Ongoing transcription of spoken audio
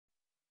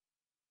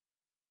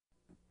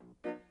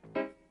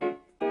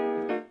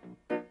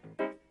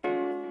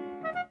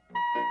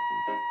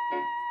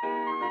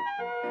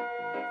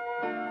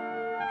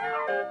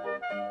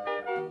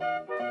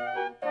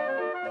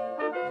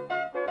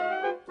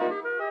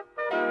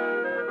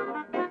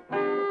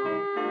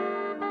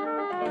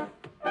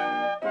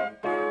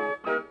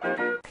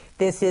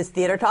This is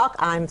Theater Talk.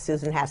 I'm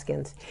Susan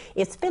Haskins.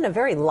 It's been a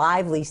very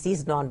lively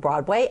season on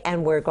Broadway,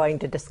 and we're going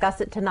to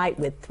discuss it tonight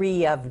with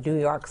three of New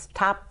York's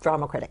top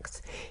drama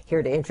critics.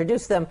 Here to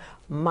introduce them,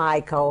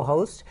 my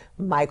co-host,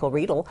 Michael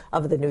Riedel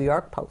of the New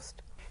York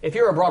Post. If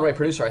you're a Broadway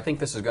producer, I think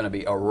this is going to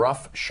be a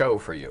rough show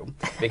for you,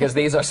 because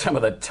these are some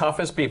of the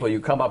toughest people you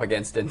come up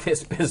against in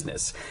this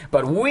business.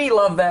 But we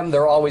love them.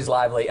 They're always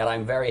lively, and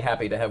I'm very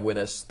happy to have with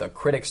us the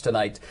critics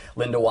tonight.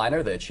 Linda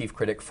Weiner, the chief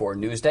critic for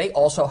Newsday,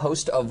 also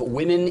host of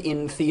Women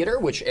in Theater,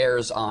 which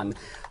airs on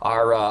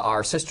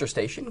our sister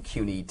station,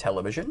 CUNY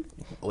Television.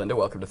 Linda,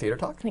 welcome to Theater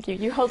Talk. Thank you.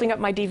 You're holding up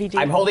my DVD.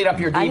 I'm holding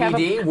up your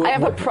DVD. I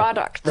have a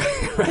product.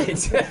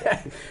 Right.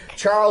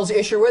 Charles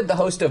Isherwood, the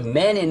host of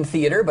Men in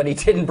Theater, but he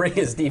didn't bring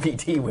his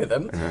DVD with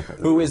him,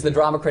 who is the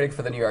drama critic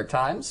for the New York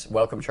Times.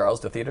 Welcome, Charles,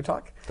 to Theater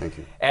Talk. Thank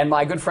you. And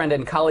my good friend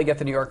and colleague at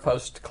the New York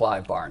Post,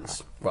 Clive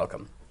Barnes.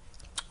 Welcome.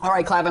 All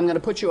right, Clive, I'm going to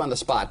put you on the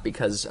spot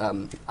because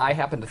I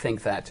happen to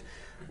think that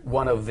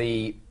one of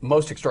the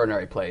most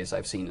extraordinary plays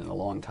I've seen in a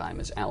long time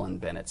is Alan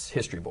Bennett's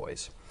History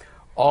Boys.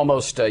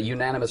 Almost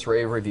unanimous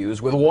rave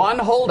reviews with one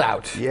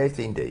holdout. Yes,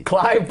 indeed.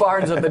 Clive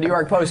Barnes of the New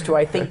York Post, who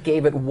I think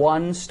gave it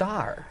 1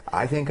 star.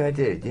 I think I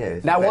did,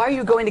 yes. Now, why are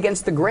you going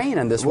against the grain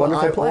on this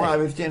wonderful play? Well, I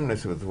was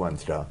generous with 1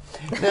 star.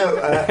 No,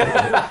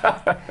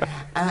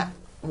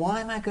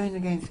 why am I going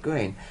against the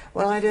grain?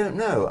 Well, I don't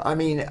know. I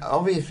mean,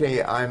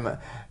 obviously, I'm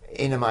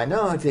in a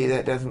minority.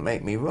 That doesn't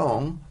make me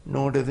wrong,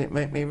 nor does it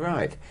make me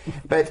right.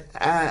 But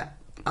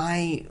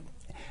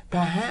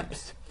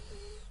perhaps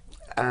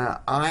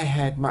I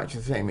had much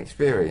the same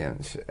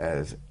experience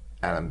as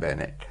Alan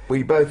Bennett.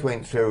 We both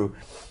went through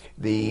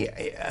the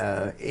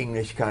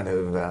English kind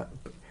of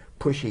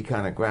pushy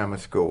kind of grammar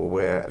school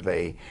where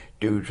they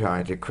do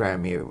try to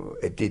cram you,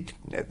 it did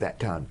at that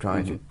time,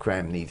 trying to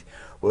cram these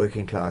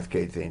working class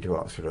kids into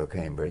Oxford or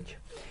Cambridge.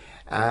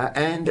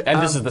 And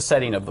this is the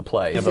setting of the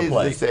play. This is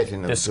the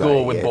setting of the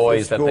school play, with yes,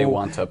 boys that they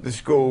want to... The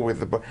school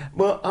with the boys.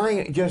 Well,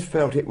 I just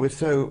felt it was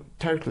so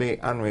totally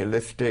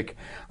unrealistic.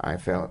 I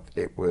felt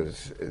it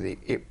was...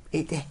 It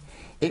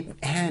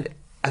had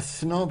a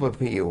snob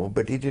appeal,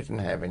 but it didn't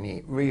have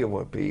any real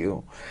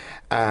appeal.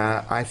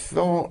 I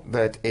thought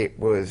that it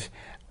was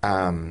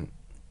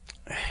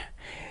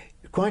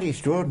quite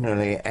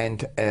extraordinarily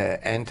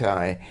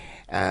anti-male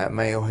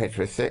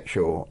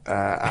heterosexual.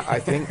 I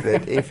think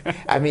that the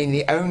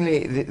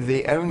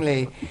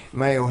only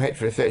male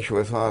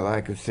heterosexual, as far as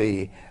I could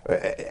see,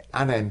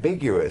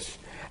 unambiguous,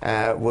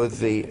 was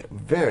the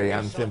very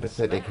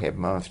unsympathetic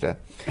headmaster.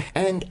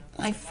 And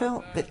I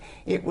felt that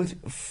it was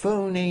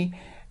phony,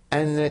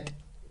 and that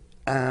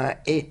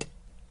it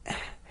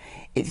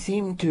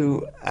seemed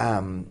to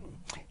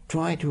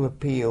try to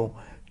appeal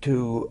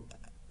to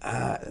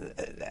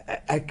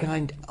a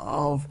kind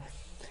of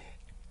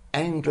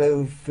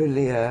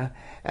Anglophilia,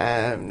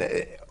 an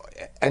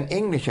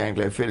English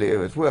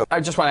Anglophilia as well. I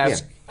just want to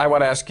ask. Yeah. I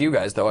want to ask you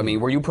guys, though. I mean,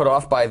 were you put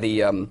off by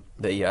the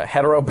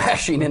hetero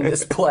bashing in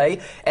this play?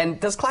 And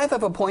does Clive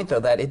have a point,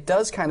 though, that it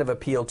does kind of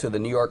appeal to the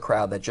New York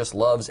crowd that just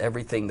loves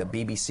everything the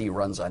BBC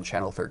runs on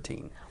Channel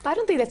 13? I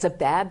don't think that's a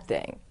bad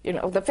thing. You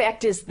know, the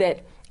fact is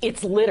that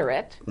it's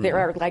literate. There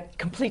are like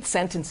complete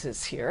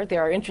sentences here.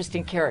 There are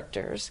interesting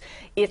characters.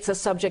 It's a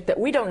subject that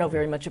we don't know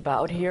very much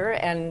about here.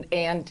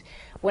 And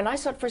when I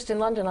saw it first in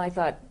London, I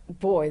thought,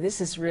 boy,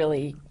 this is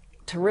really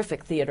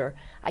terrific theater.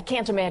 I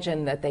can't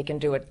imagine that they can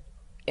do it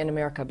in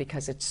America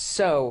because it's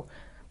so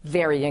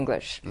very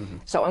English.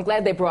 So I'm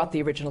glad they brought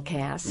the original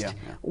cast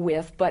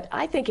with, but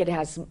I think it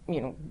has,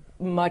 you know,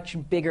 much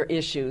bigger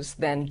issues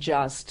than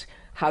just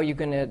how you're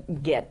going to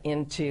get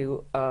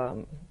into,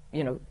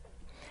 you know,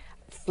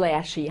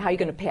 flashy, how are you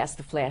going to pass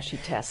the flashy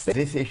test?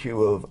 This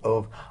issue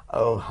of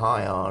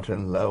high art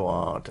and low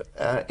art,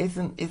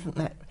 isn't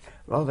that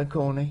rather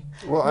corny?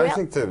 Well, I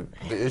think the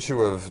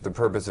issue of the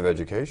purpose of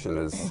education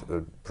is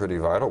a pretty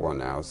vital one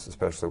now,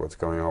 especially what's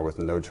going on with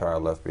No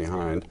Child Left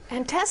Behind.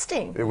 And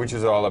testing. Which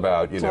is all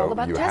about, you know,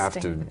 you have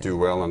testing. to do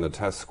well on the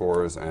test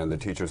scores, and the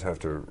teachers have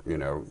to, you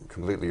know,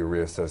 completely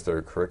reassess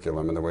their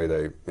curriculum and the way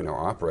they, you know,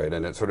 operate,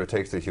 and it sort of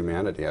takes the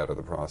humanity out of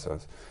the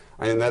process.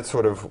 I mean, that's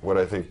sort of what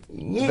I think,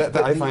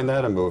 I find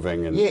that a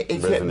moving and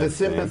except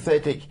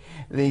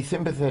the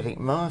sympathetic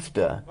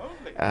master,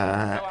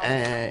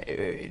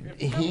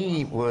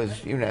 he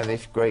was, you know,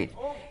 this great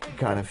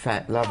kind of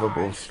fat,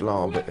 lovable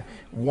slob,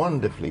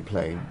 wonderverly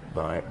played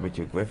by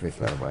Richard Griffith,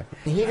 by the way.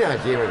 His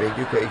idea of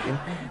education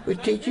was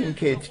teaching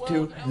kids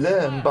to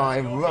learn by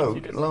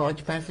rote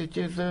large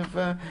passages of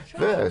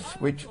verse,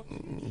 which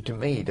to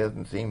me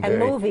doesn't seem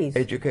very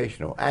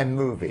educational. And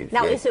movies.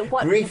 Now, is it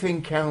what... Brief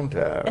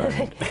Encounter.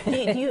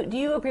 Do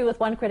you agree with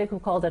one critic who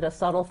called it a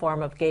subtle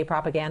form of gay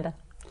propaganda?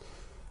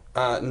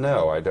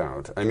 No, I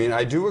don't. I mean,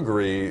 I do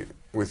agree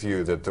with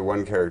you that the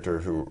one character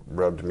who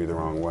rubbed me the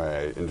wrong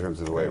way in terms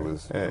of the way it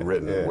was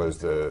written was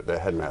the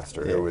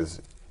headmaster.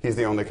 He's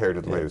the only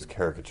character the way it was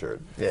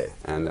caricatured,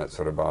 and that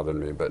sort of bothered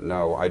me. But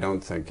no, I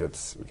don't think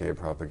it's gay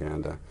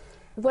propaganda.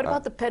 What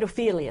about the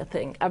pedophilia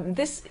thing?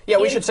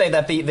 We should say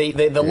that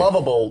the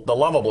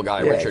lovable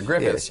guy, Yes, Richard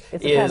Griffiths,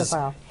 yes.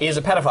 is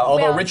a pedophile.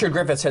 Although Well, Richard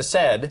Griffiths has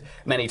said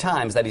many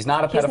times that he's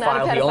not a He's not a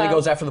pedophile. He only pedophile.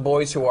 goes after the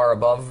boys who are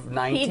above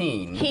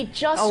 19. He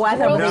just Oh, I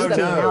thought gropes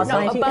maybe them. he was No,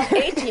 19. above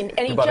 18,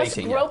 and he Above just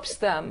 18, yeah. gropes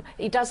them.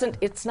 He doesn't.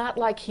 It's not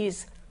like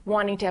he's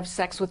wanting to have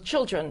sex with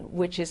children,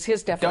 which is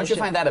his definition. Don't you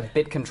find that a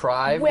bit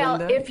contrived? Well,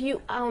 Linda?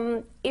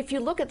 if you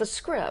look at the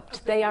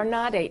script, they are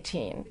not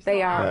 18.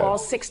 They are all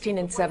 16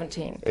 and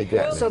 17.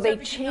 Exactly. So they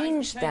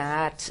changed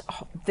that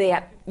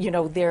their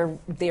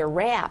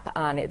rap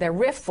on it, their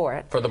riff for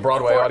it. For the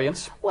Broadway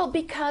audience? Well,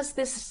 because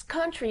this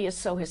country is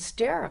so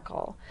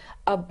hysterical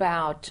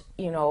about,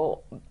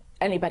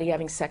 anybody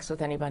having sex with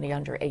anybody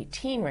under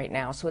 18 right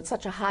now. So it's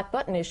such a hot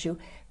button issue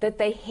that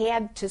they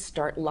had to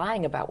start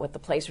lying about what the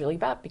play's really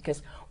about,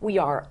 because we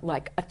are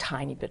like a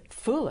tiny bit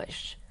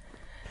foolish.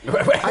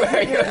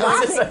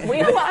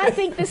 I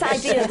think this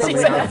idea For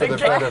the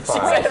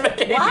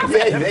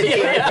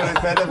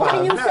pedophile. What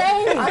are you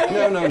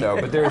saying? No,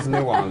 but there's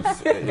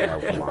nuance.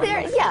 Come on.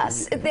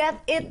 Yes,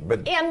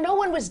 But- and no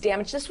one was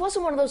damaged. This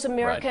wasn't one of those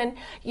American,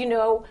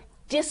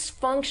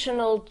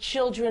 dysfunctional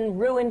children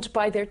ruined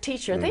by their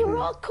teacher. They were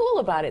all cool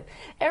about it.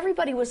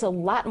 Everybody was a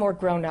lot more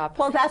grown up.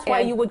 Well, that's why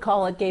And- you would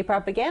call it gay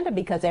propaganda,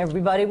 because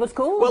everybody was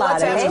cool Well,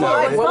 about let's it. ask Hey,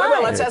 Clive. it's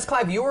fine. Let's ask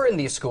Clive. You were in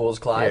these schools,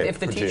 Clive. Yeah, If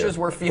the for teachers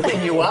sure. were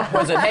feeling you up,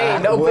 was it,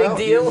 hey, no big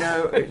deal?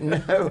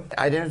 No,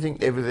 I don't think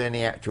there was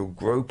any actual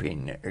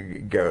groping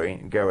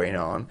going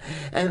on,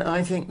 and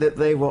I think that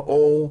they were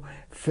all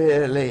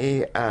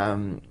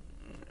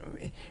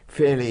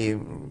fairly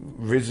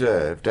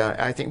reserved.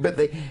 I think, but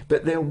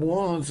there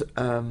was.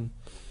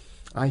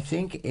 I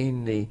think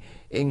in the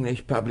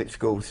English public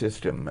school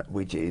system,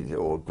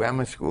 or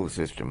grammar school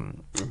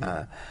system,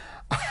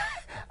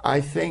 I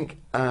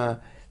think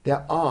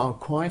there are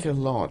quite a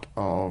lot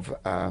of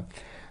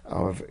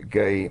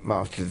gay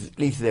masters. At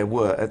least there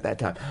were at that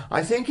time.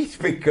 I think it's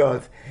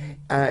because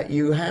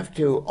you have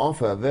to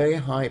offer very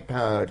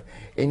high-powered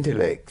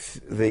intellects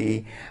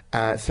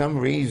some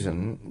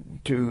reason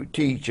to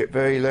teach at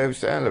very low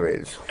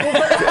salaries.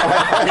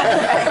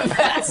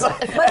 That's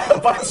a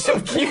bunch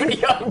of cute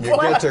young You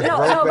get to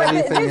grope but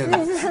anything this in.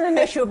 isn't an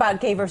issue about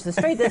gay versus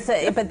straight.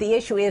 But the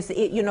issue is,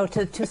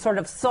 to sort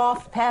of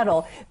soft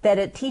pedal that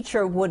a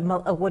teacher would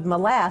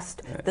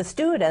molest the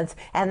students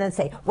and then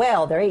say,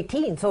 well, they're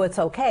 18, so it's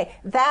okay.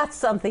 That's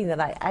something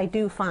that I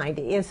do find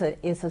is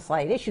a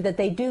slight issue, that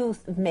they do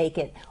make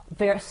it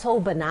so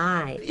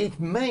benign. It's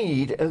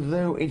made as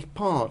though it's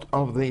part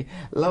of the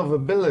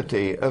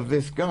lovability of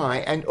this guy,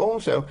 and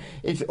also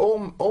it's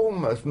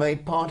almost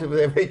made part of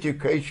their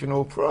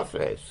educational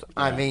process.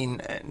 I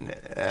mean,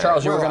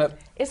 Charles, you were going to...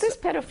 Is this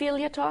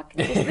pedophilia talk?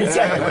 And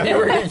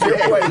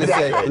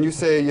you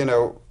say,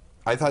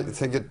 I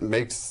think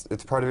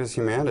it's part of his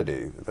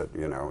humanity that,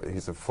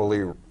 he's a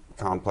fully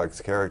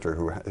complex character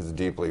who is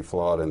deeply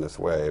flawed in this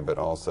way, but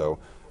also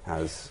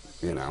has,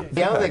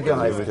 the other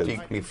guy was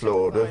deeply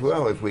flawed as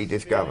well, as we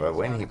discover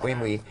when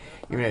we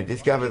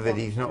discover that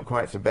he's not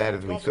quite so bad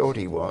as we thought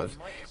he was.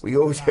 We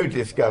also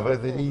discover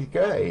that he's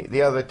gay.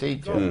 The other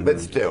teacher, but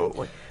still,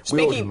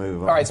 we ought to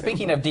move on. All right,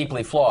 speaking of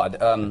deeply flawed,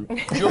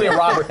 Julia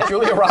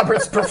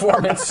Roberts'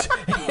 performance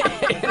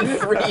in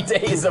 3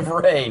 Days of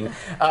Rain.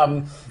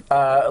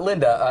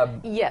 Linda,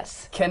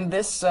 Yes. can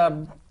this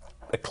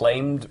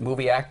acclaimed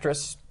movie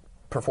actress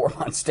perform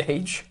on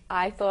stage?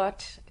 I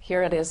thought,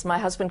 here it is. My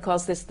husband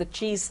calls this the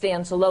cheese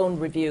stands alone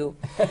review.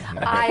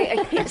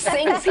 He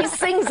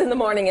sings in the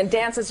morning and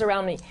dances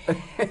around me.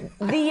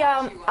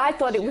 I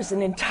thought it was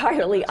an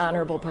entirely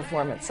honorable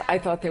performance. I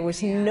thought there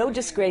was no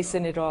disgrace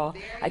in it all.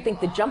 I think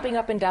the jumping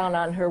up and down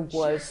on her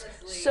was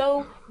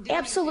so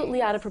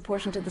absolutely out of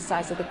proportion to the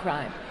size of the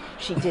crime.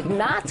 She did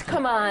not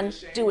come on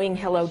doing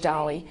Hello,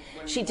 Dolly.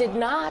 She did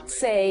not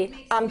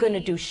say, I'm going to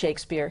do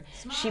Shakespeare.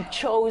 She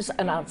chose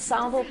an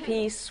ensemble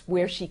piece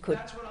where she could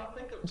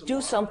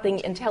do something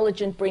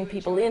intelligent, bring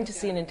people in to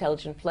see an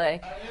intelligent play.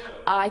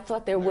 I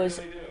thought there was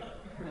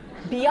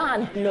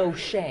beyond no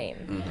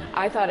shame.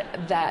 I thought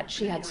that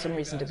she had some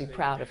reason to be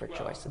proud of her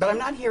choices. But I'm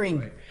not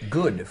hearing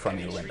good from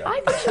you, Linda. I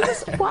think she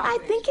was, well, I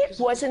think it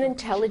was an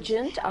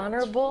intelligent,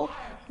 honorable,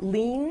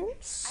 lean,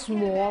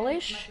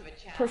 smallish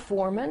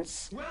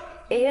performance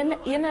in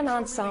an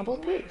ensemble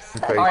piece.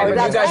 All right,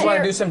 but you guys want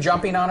to do some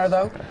jumping on her,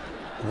 though?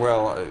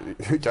 Well,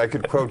 I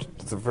could quote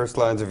the first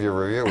lines of your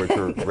review, which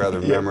were rather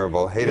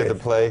memorable. Hated the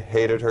play,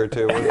 hated her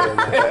too.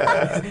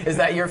 Is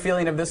that your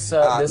feeling of this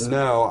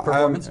No,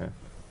 performance?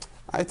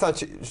 I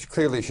thought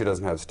clearly she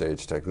doesn't have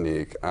stage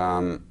technique,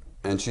 and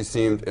she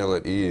seemed ill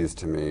at ease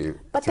to me.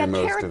 But through that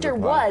most of character the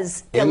play.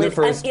 was In the an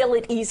first- ill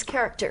at ease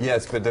character.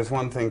 Yes, but there's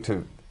one thing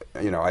to,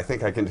 I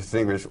think I can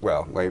distinguish,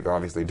 well, we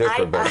obviously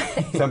differ, but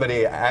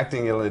somebody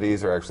acting ill at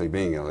ease or actually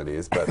being ill at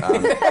ease. But,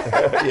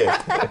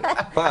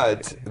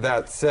 but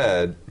that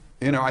said,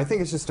 I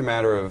think it's just a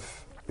matter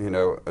of,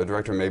 a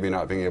director maybe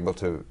not being able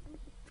to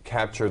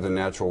capture the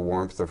natural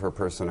warmth of her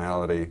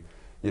personality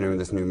in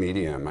this new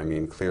medium. I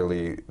mean,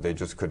 clearly they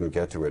just couldn't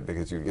get to it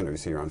because you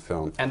see her on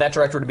film. And that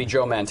director to be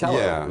Joe Mantello,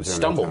 Yeah, who Joe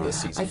stumbled Mantello.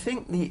 this season. I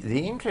think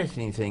the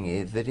interesting thing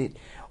is that it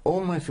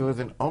almost was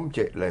an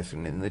object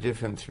lesson in the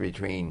difference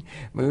between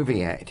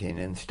movie acting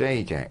and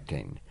stage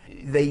acting.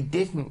 They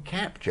didn't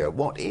capture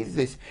what is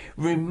this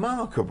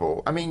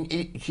remarkable. I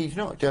mean, she's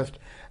not just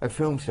a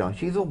film star;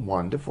 she's a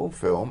wonderful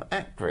film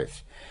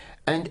actress,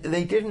 and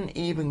they didn't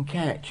even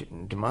catch,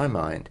 to my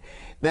mind,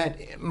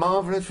 that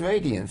marvelous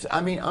radiance.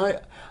 I mean,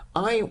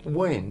 I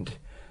went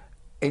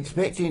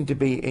expecting to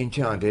be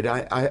enchanted.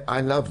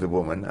 I love the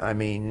woman. I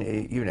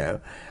mean,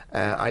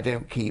 I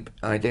don't keep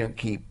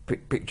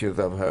pictures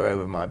of her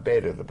over my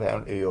bed, as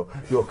apparently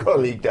your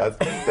colleague does.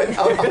 But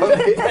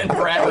And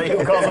Bradley,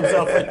 who calls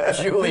himself a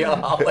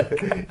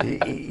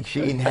Juliaholic.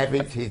 she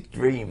inhabits his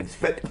dreams,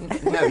 but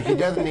no, she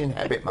doesn't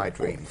inhabit my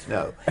dreams.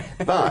 No,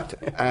 but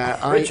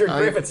Richard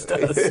Griffiths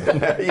does.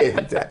 Yeah,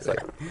 exactly.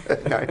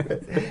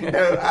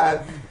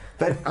 No,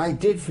 but I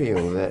did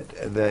feel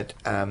that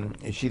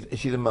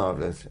she's a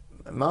marvelous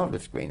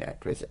screen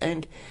actress,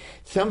 and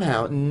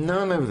somehow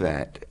none of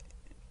that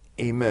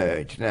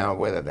emerged. Now,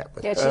 whether that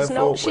was her she's fault,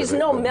 no whether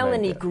it was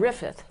Melanie Major.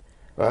 Griffith.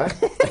 What?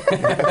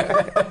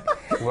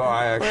 Well,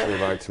 I actually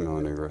liked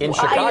Melanie Griffith. In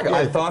Chicago.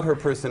 I thought her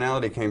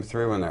personality came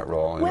through in that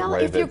role in a Well,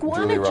 way if you that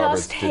want Julia to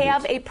Roberts just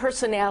have didn't. a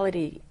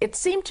personality, it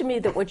seemed to me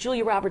that what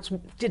Julia Roberts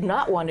did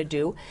not want to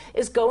do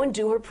is go and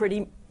do her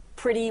pretty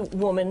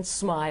woman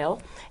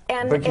smile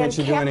and But can't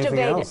she do anything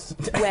captivate else?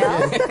 it.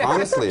 Well,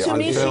 Honestly, to on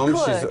me, she film,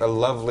 could. she's a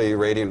lovely,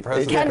 radiant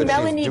presence, Can but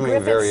Melanie she's doing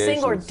Griffith variations.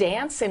 sing or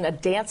dance in a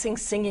dancing,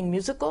 singing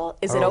musical?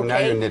 Is it Oh, okay? now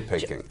you're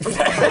nitpicking.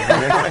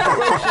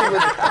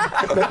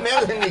 But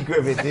Melanie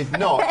Griffith is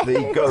not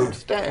the gold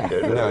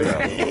standard. No.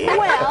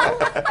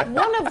 Well,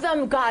 one of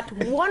them got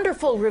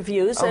wonderful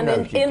reviews Oh, and no,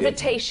 an she didn't.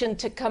 invitation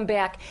to come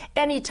back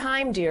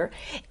anytime, dear.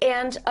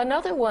 And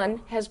another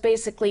one has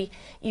basically,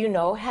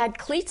 had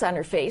cleats on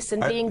her face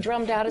and being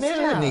drummed out of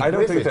Melanie town. I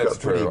don't think Griffith's that's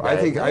got pretty true. bad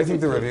I think the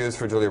messages. reviews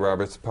for Julia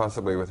Roberts,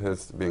 possibly with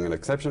his being an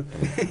exception,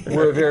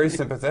 were very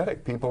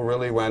sympathetic. People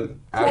really went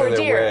out Poor of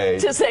their dear. way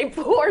To say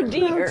poor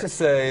dear. to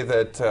say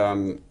that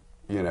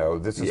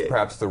this is Yeah.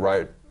 perhaps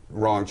the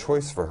wrong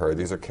choice for her.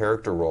 These are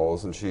character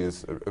roles, and she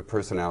is a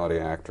personality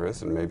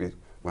actress, and maybe.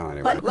 Well,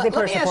 anyway. Let me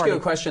ask you a supporting.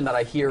 question that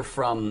I hear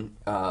from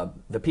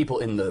the people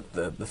in the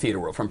theater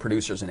world, from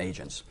producers and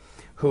agents,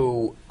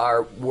 who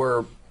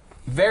were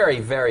very,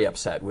 very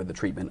upset with the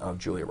treatment of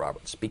Julia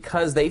Roberts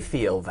because they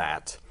feel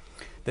that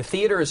the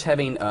theater is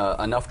having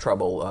enough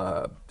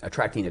trouble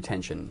attracting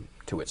attention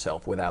to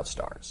itself without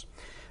stars.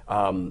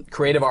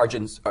 Creative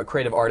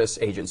Artists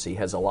Agency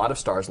has a lot of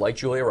stars like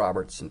Julia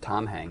Roberts and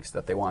Tom Hanks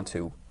that they want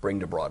to bring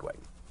to Broadway.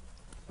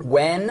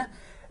 When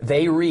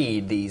they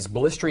read these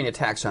blistering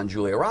attacks on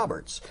Julia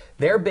Roberts,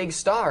 their big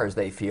stars,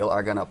 they feel,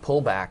 are going to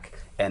pull back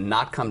and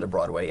not come to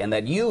Broadway, and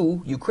that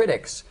you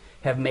critics,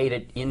 have made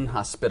it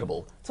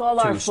inhospitable all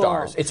to our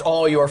stars. fault. It's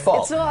all your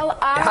fault. It's all our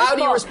How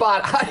do you fault.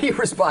 respond? How do you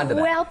respond to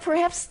that? Well,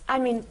 perhaps,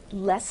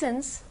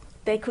 lessons.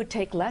 They could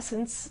take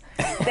lessons.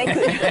 They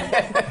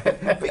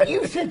could. But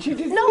you said you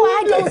didn't. No,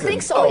 I don't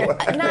think so.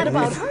 Not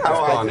about her.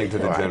 Responding to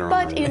the general.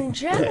 But manager. in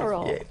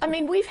general,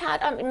 we've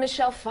had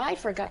Michelle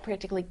Pfeiffer got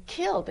practically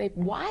killed. They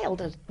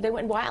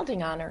went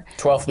wilding on her.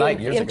 Twelfth Night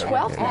years in ago.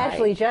 Twelfth Night.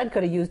 Ashley Judd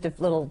could have used a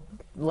little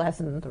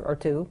lesson or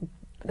two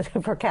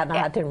for Cat in a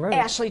Hot Tin Room.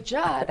 Ashley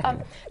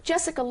Judd.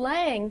 Jessica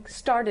Lange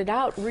started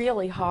out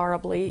really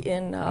horribly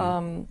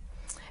in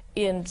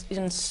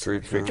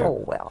Streetcar.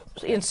 Oh, well.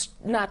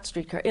 not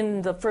Streetcar,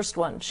 in the first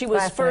one. She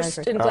was Glass first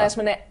Menagerie. in Glass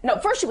Menagerie. No,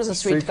 first she was in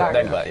Streetcar.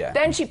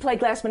 Then She played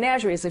Glass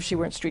Menagerie as if she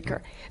were in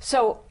Streetcar.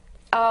 So,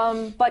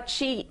 but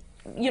she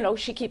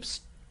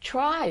keeps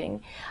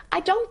trying. I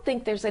don't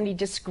think there's any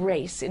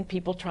disgrace in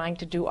people trying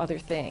to do other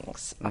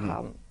things.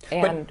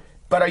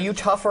 But are you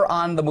tougher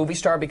on the movie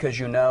star because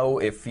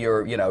if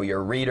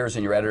your readers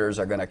and your editors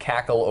are going to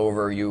cackle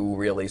over you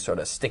really sort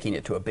of sticking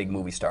it to a big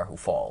movie star who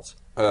falls?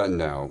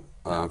 No.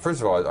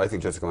 First of all, I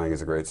think Jessica Lange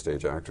is a great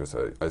stage actress.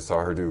 I saw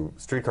her do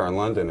Streetcar in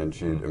London, and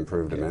she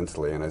improved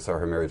immensely. And I saw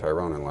her marry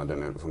Tyrone in London,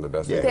 and it was one of the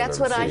best things That's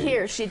I've ever what I seen.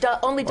 hear. She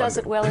only does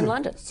it well in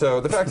London.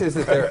 So the fact is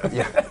that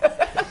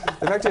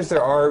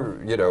there are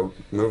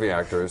movie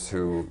actors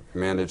who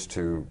manage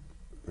to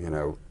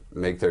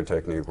make their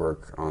technique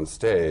work on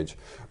stage.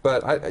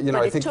 But I But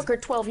think it took her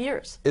 12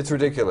 years. it's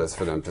ridiculous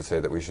for them to say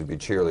that we should be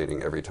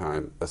cheerleading every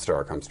time a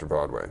star comes to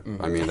Broadway.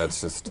 I mean,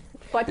 that's just.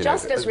 But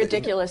just as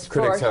ridiculous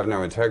critics for- have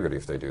no integrity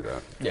if they do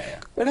that. Yeah.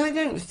 But I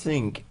don't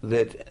think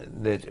that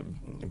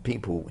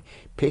people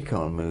pick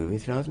on movie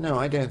stars. No,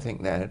 I don't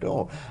think that at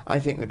all. I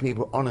think that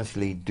people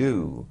honestly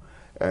do.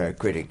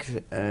 Critics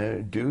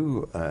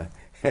do.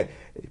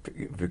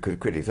 Because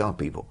critics are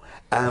people.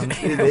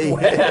 Contrary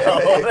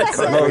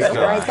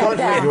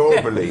to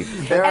all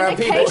belief, there And are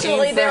people.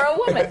 occasionally in they're fact- a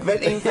woman.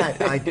 But in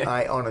fact,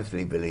 I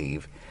honestly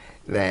believe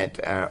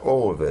that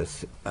all of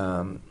us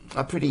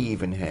are pretty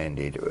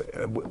even-handed,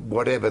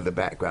 whatever the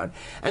background.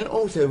 And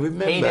also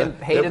remember...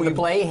 Hated the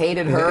play,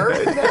 hated her?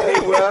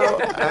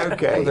 Well,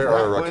 okay. Well, there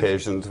are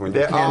occasions when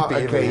you can't be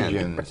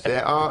even-handed.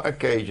 There are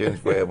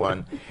occasions where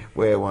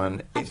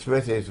one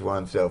expresses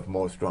oneself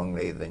more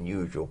strongly than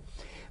usual.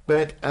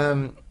 But,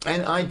 and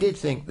I did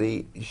think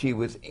she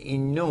was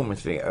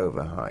enormously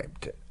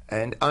overhyped.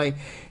 And I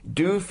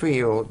do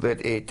feel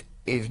that it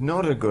is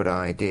not a good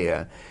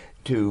idea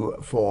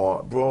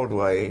for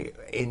Broadway,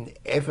 in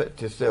effort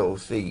to sell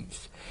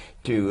seats,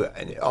 to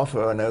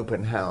offer an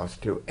open house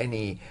to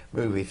any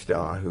movie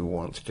star who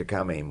wants to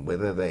come in,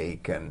 whether they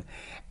can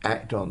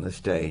act on the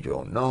stage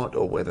or not,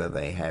 or whether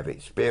they have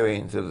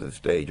experience of the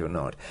stage or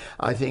not.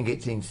 I think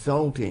it's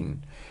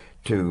insulting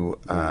to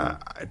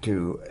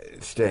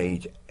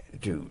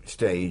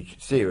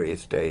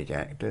serious stage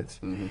actors.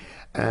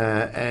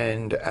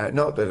 And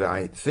not that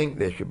I think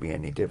there should be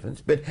any difference,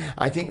 but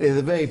I think there's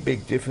a very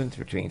big difference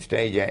between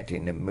stage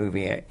acting and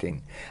movie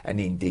acting, and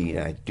indeed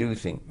I do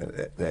think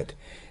that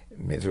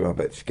Ms.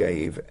 Roberts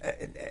gave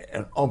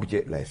an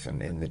object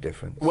lesson in the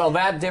difference. Well,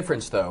 that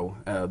difference, though,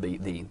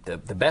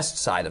 the best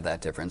side of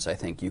that difference, I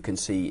think, you can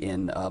see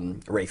in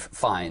Ralph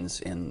Fiennes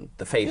in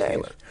The Faith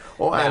Healer. Yes.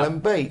 Or Alan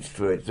Bates,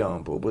 for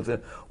example, was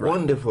a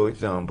wonderful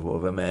example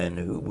of a man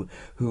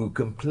who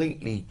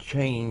completely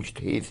changed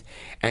his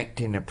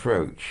acting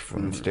approach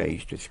from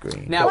stage to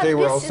screen. Now, they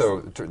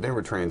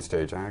were trained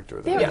stage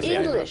actors. They're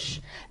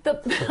English. The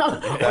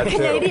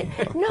Canadian.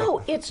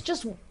 No, it's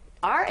just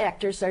our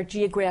actors are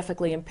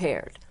geographically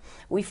impaired.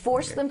 We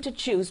force them to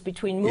choose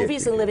between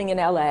movies and living in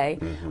LA,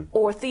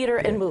 or theater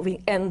and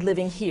movie and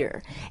living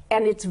here.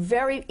 And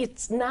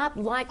it's not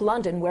like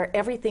London where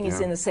everything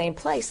is in the same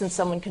place and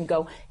someone can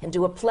go and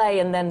do a play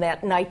and then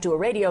that night do a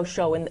radio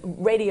show and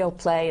radio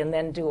play and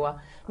then do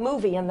a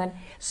movie, and then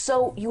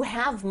so you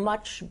have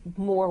much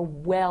more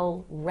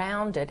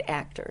well-rounded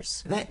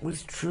actors. That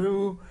was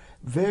true,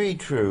 very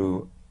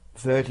true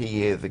 30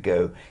 years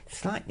ago,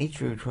 slightly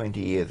true 20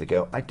 years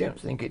ago. I don't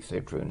think it's so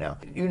true now.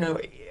 You know,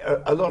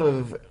 a lot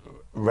of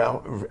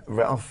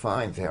Ralph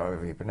Fiennes,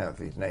 however you pronounce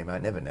his name, I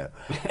never know.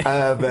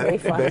 But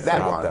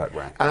that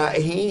one,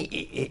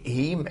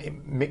 he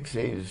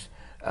mixes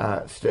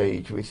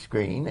stage with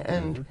screen,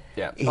 and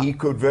he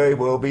could very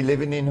well be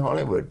living in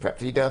Hollywood.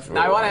 Perhaps he does.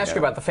 Now, I want to ask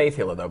you about The Faith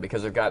Healer, though,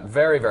 because it got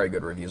very, very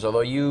good reviews,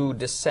 although you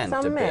dissent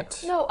a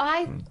bit. No,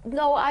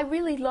 I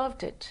really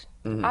loved it.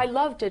 I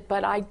loved it,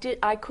 but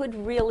I could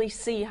really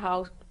see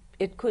how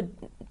it could.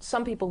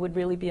 Some people would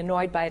really be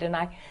annoyed by it, and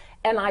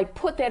I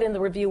put that in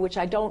the review, which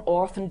I don't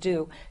often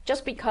do,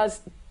 just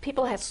because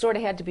people sort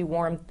of had to be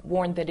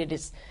warned that it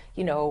is,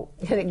 you know,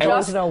 it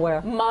goes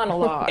nowhere.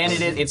 Monologues. And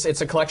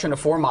it's a collection of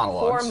 4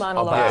 monologues. 4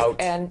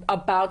 monologues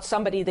about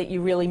somebody that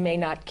you really may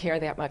not care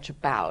that much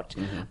about.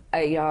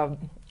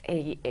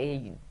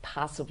 A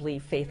possibly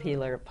faith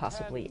healer,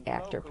 possibly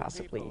actor,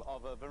 possibly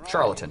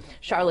charlatan,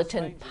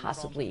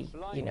 possibly,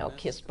 you know,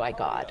 kissed by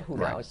God, who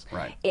knows?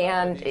 Right.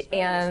 And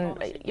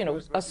you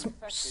know, a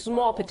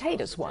small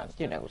potatoes one,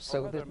 you know,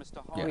 so that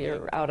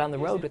we're out on the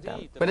road with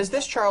them. But is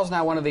this, Charles,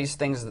 now one of these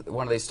things,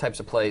 one of these types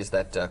of plays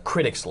that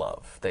critics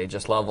love? They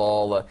just love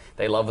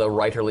they love the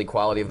writerly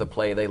quality of the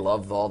play, they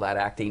love all that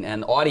acting,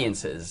 and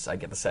audiences, I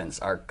get the sense,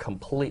 are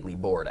completely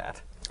bored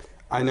at.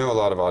 I know a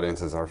lot of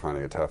audiences are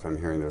finding it tough. I'm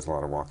hearing there's a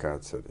lot of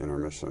walkouts at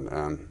intermission.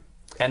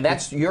 And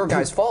that's your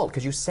guys' fault,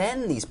 because you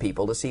send these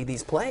people to see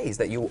these plays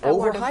that you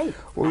overhype.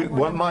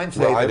 One might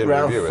say that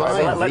Ralph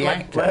Fiennes, the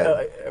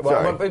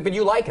actor... But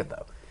you like it,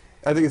 though.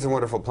 I think it's a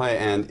wonderful play,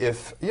 and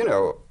if, you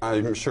know,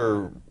 I'm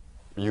sure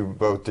you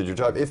both did your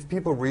job, if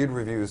people read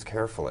reviews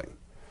carefully,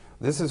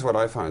 this is what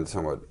I find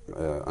somewhat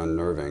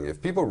unnerving. If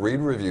people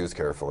read reviews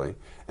carefully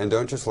and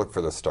don't just look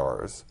for the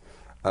stars,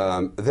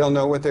 they'll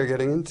know what they're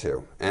getting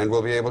into, and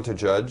we'll be able to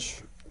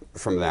judge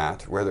from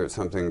that whether it's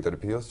something that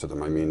appeals to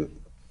them. I mean,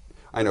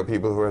 I know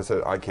people who have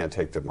said, I can't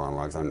take the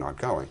monologues, I'm not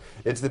going.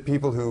 It's the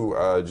people who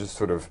just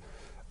sort of,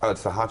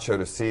 it's the hot show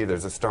to see,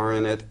 there's a star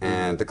in it,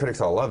 and the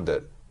critics all loved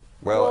it.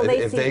 Well,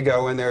 if they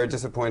go and they're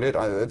disappointed,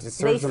 it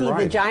serves them right. They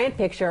see the giant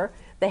picture,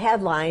 the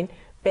headline,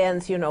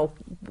 Ben's, you know,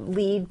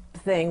 lead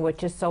thing,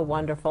 which is so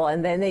wonderful,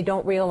 and then they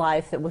don't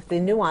realize that with the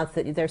nuance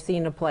that they're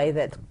seeing a play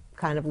that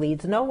kind of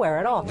leads nowhere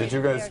at all. Did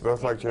you guys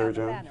both like Jerry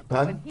Jones?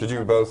 Huh? Did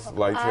you both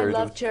like Jerry Jones? I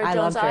love Jerry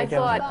Jones. I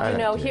thought, you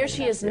know, here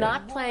she is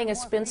not playing a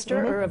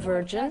spinster or a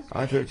virgin.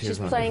 She's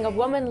playing a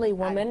womanly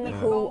woman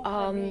who,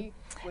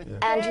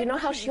 and you know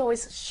how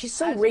she's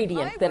so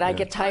radiant that I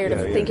get tired of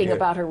thinking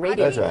about her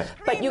radiance. That's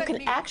right. But you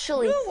can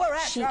actually,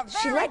 she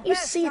let you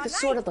see the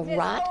sort of the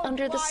rot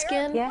under the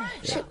skin. Yeah.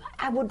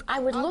 I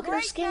would look at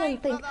her skin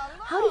and think,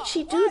 how did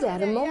she do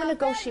that? A moment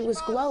ago she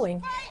was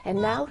glowing,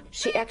 and now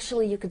she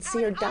actually, you could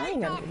see her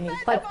dying underneath.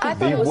 But I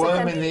thought it was the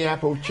worm in the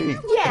apple cheek.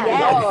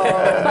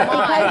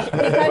 Yeah.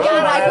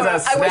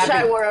 Because I wish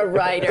I were a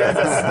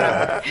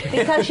writer.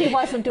 Because she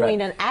wasn't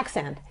doing an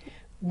accent.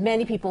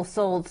 Many people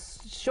sold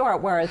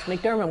short, whereas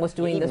McDermott was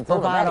doing this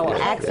bravado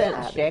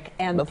accent shtick,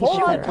 and she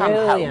was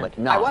brilliant.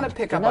 I want to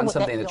pick up on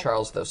something that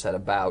Charles, though, said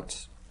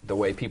about the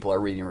way people are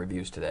reading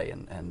reviews today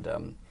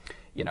and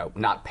you know,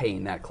 not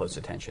paying that close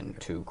attention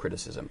to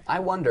criticism. I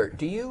wonder,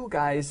 do you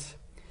guys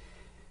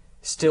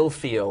still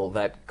feel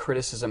that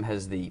criticism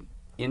has the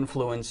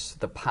influence,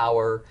 the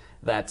power,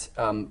 that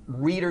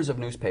readers of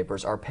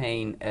newspapers are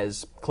paying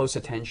as close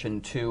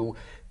attention to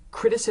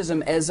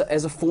criticism as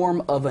a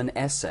form of an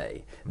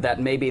essay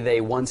that maybe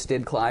they once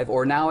did, Clive,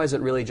 or now has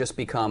it really just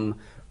become,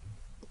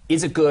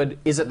 is it good,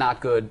 is it not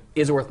good,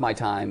 is it worth my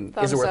time,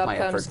 is it worth my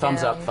effort,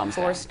 thumbs up, thumbs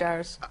down. 4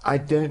 stars. I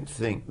don't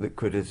think that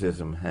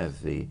criticism has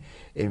the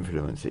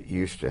influence it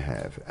used to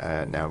have.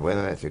 Now,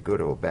 whether that's a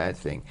good or bad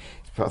thing,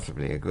 it's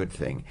possibly a good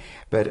thing.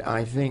 But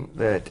I think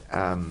that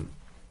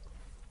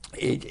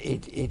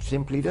it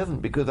simply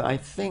doesn't, because I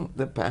think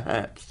that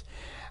perhaps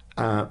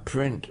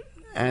print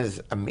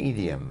as a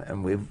medium,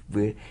 and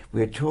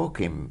we're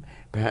talking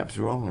perhaps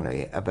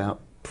wrongly about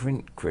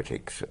print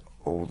critics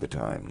all the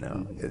time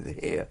now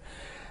here,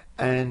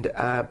 and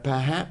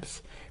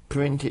perhaps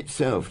print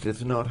itself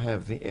does not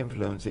have the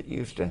influence it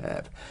used to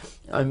have.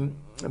 I'm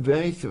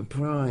very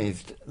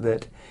surprised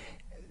that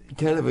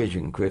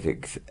television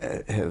critics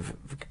have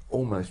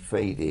almost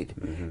faded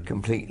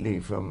completely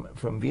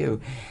from view,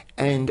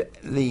 and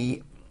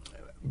the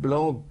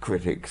blog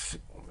critics,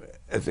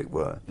 as it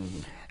were,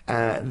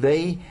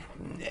 none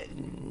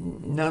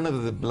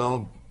of the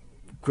blog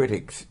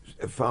critics,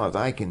 as far as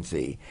I can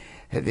see,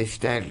 has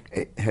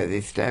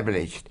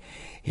established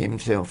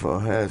himself or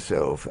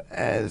herself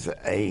as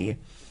a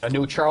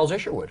new Charles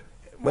Isherwood.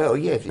 Well,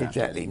 yes,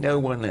 exactly. No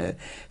one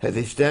has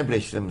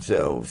established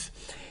themselves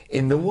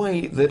in the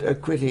way that a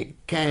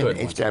critic can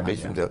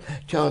establish themselves.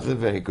 Charles is a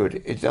very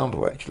good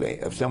example, actually,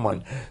 of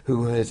someone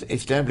who has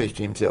established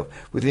himself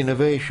within a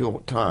very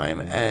short time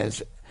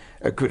as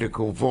a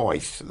critical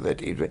voice.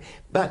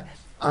 But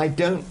I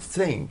don't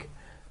think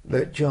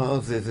that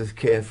Charles is as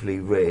carefully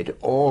read,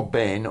 or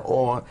Ben,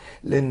 or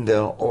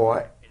Linda,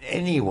 or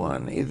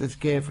anyone is as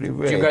carefully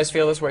read. Do you guys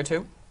feel this way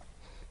too?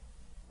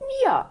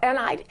 Yeah, and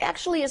I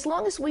actually, as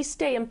long as we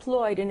stay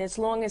employed and as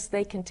long as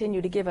they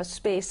continue to give us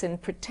space and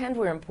pretend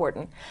we're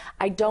important,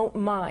 I don't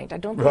mind. I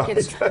don't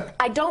think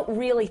I don't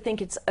really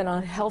think it's an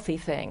unhealthy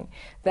thing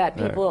that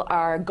people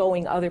are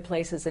going other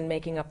places and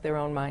making up their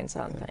own minds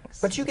on things.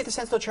 But you get the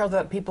sense, though, Charles,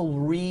 that people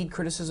read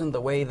criticism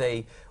the way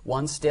they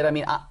once did. I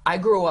mean, I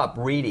grew up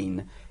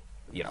reading,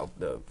 you know,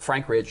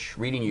 Frank Rich,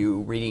 reading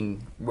you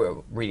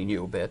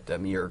a bit. I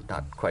mean, you're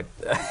not quite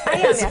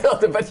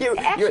but you.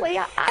 Actually,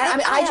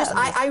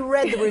 I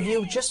read the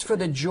review just for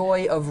the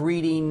joy of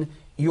reading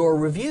your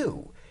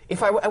review.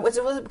 If it was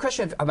a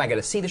question of, am I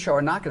going to see the show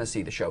or not going to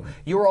see the show?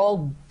 You're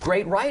all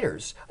great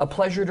writers, a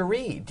pleasure to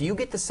read. Do you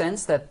get the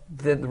sense that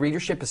the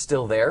readership is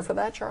still there for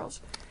that,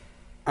 Charles?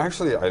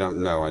 Actually, I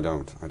don't know. I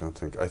don't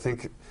think. I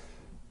think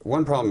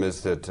one problem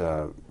is that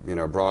you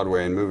know,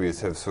 Broadway and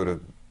movies have sort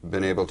of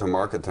been able to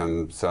market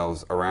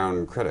themselves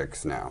around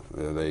critics now.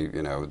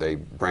 They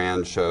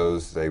brand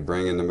shows, they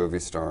bring in the movie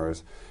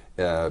stars.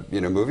 You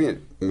know,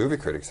 movie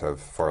critics have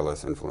far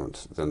less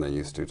influence than they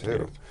used to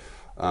too.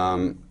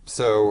 And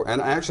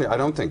actually, I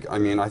don't think. I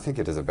mean, I think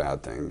it is a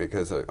bad thing,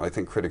 because I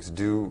think critics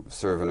do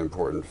serve an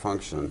important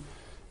function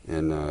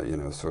in you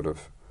know, sort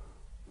of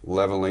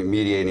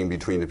mediating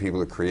between the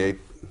people who create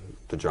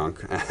the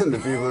junk and the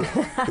people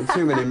who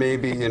consume it, and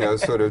maybe, you know,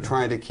 sort of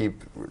trying to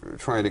keep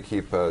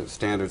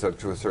standards up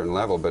to a certain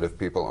level. But if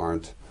people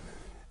aren't,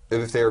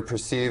 if they're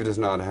perceived as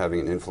not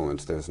having an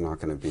influence, there's not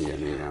going to be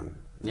any.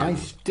 I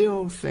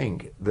still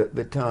think that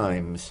the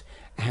Times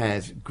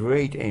has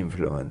great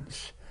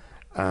influence.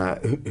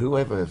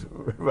 Whoever's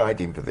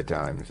writing for the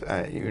Times,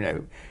 you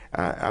know,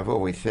 I've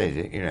always said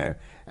it. You know,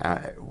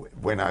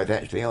 when I was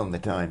actually on the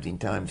Times in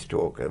Times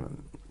Talk.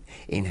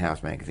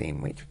 In-house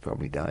magazine, which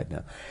probably died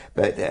now.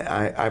 But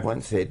I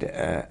once said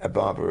a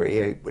Barbara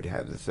Eote would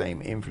have the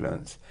same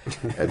influence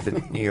as the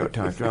New York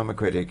Times drama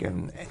critic,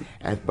 and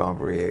as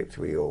Barbara Eote,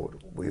 we all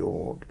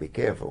ought to be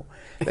careful.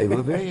 They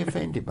were very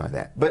offended by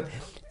that. But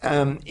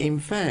in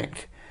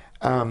fact,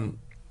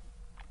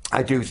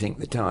 I do think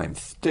the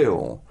Times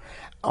still,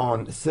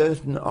 on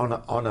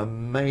a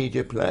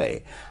major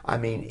play. I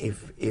mean,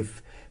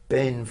 if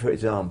Ben, for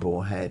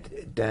example,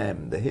 had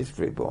damned the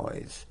History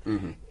Boys,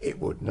 it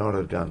would not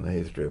have done the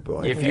History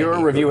Boys. If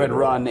your review had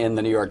run in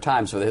the New York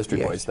Times for the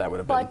History Boys, that would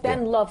have been. But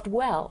Ben loved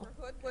well,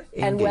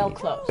 and well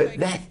closed. But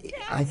that,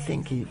 I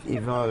think,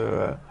 is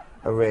rather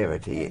a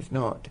rarity. It's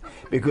not,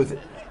 because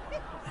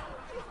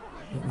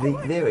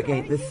there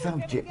again, the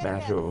subject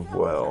matter of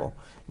well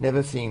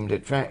never seemed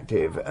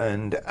attractive,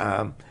 and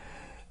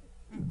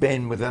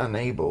Ben was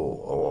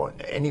unable, or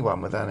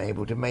anyone was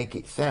unable, to make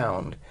it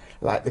sound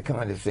like the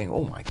kind of thing,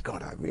 oh my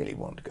God, I really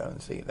want to go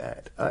and see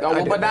that.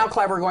 But now,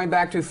 Clive, we're going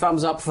back to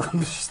thumbs up,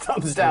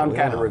 thumbs down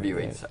kind of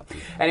reviewing. Yes. So.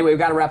 Anyway, we've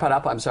got to wrap it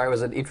up. I'm sorry, it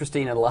was an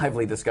interesting and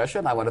lively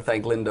discussion. I want to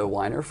thank Linda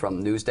Weiner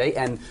from Newsday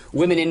and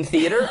Women in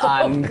Theater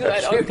on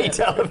Judy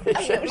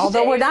Television.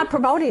 Although we're not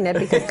promoting it,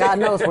 because God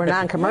knows we're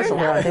non-commercial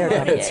here on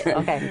there.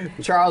 Okay.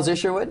 Charles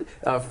Isherwood,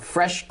 a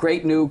fresh,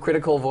 great new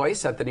critical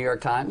voice at the New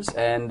York Times,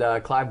 and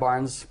Clive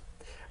Barnes,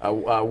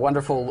 a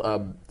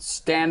wonderful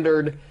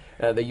standard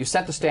that you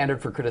set the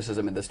standard for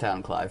criticism in this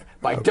town, Clive,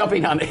 by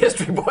dumping on the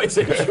history boys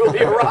and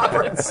Julia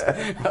Roberts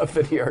of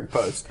the New York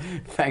Post.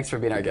 Thanks for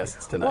being our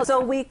guests tonight. Well, so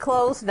we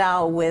close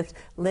now with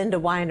Linda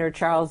Weiner,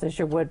 Charles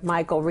Isherwood,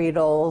 Michael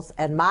Riedels,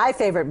 and my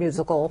favorite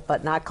musical,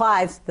 but not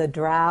Clive's, The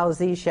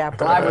Drowsy Shepherd.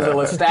 Clive was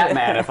a Lestat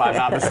man, if I'm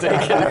not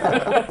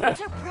mistaken.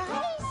 Surprise!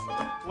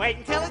 Wait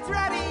until it's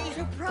ready!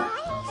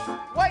 Surprise!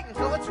 Wait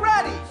until it's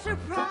ready!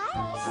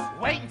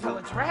 Surprise! Wait until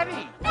it's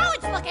ready! Now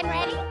it's looking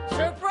ready!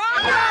 Surprise!